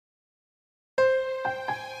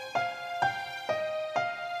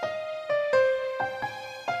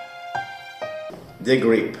The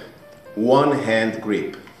grip, one hand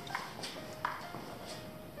grip.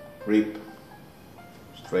 Grip,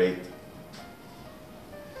 straight,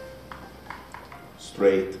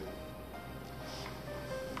 straight,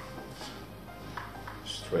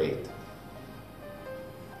 straight.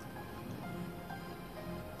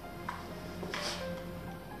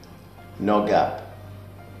 No gap.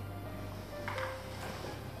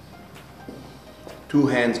 Two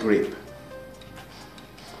hands grip.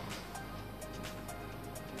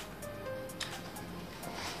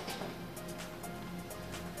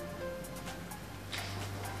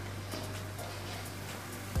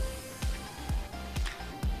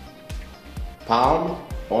 Palm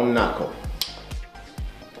on knuckle.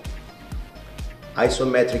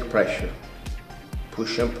 Isometric pressure.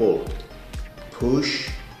 Push and pull.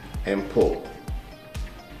 Push and pull.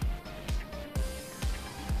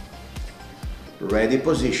 Ready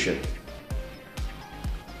position.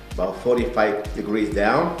 About 45 degrees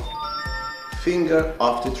down. Finger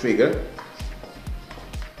off the trigger.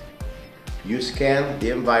 You scan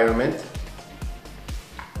the environment.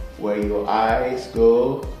 Where your eyes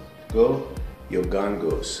go, your gun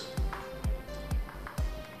goes.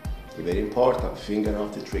 Very important, finger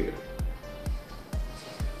off the trigger.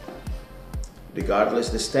 Regardless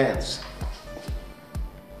the stance.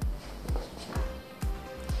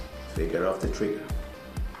 Finger off the trigger.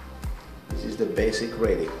 This is the basic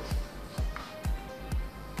ready.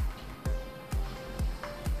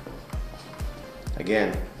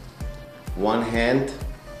 Again, one hand,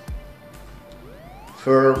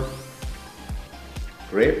 firm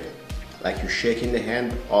grip, like you're shaking the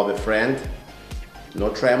hand of a friend. No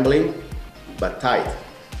trembling, but tight.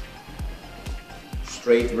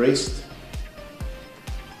 Straight wrist.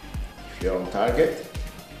 If you're on target,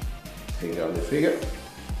 finger on the trigger.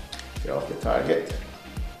 If you're off the target,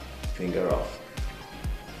 finger off.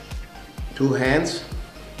 Two hands.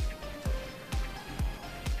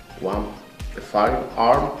 One, the firing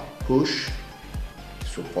arm, push.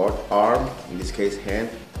 Support arm, in this case hand,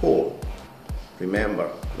 pull. Remember,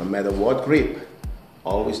 no matter what grip,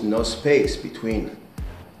 always no space between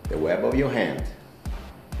the web of your hand,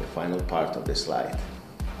 the final part of the slide.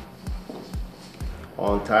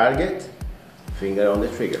 On target, finger on the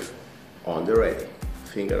trigger. On the ready,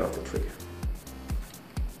 finger off the trigger.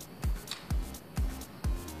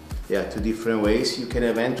 Yeah, two different ways. You can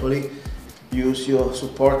eventually use your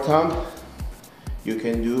support thumb. You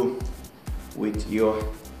can do with your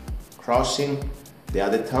crossing the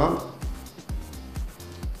other thumb.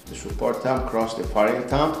 The support thumb cross the firing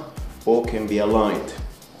thumb, or can be aligned.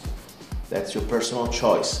 That's your personal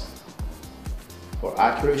choice. For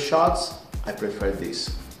accurate shots, I prefer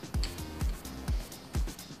this.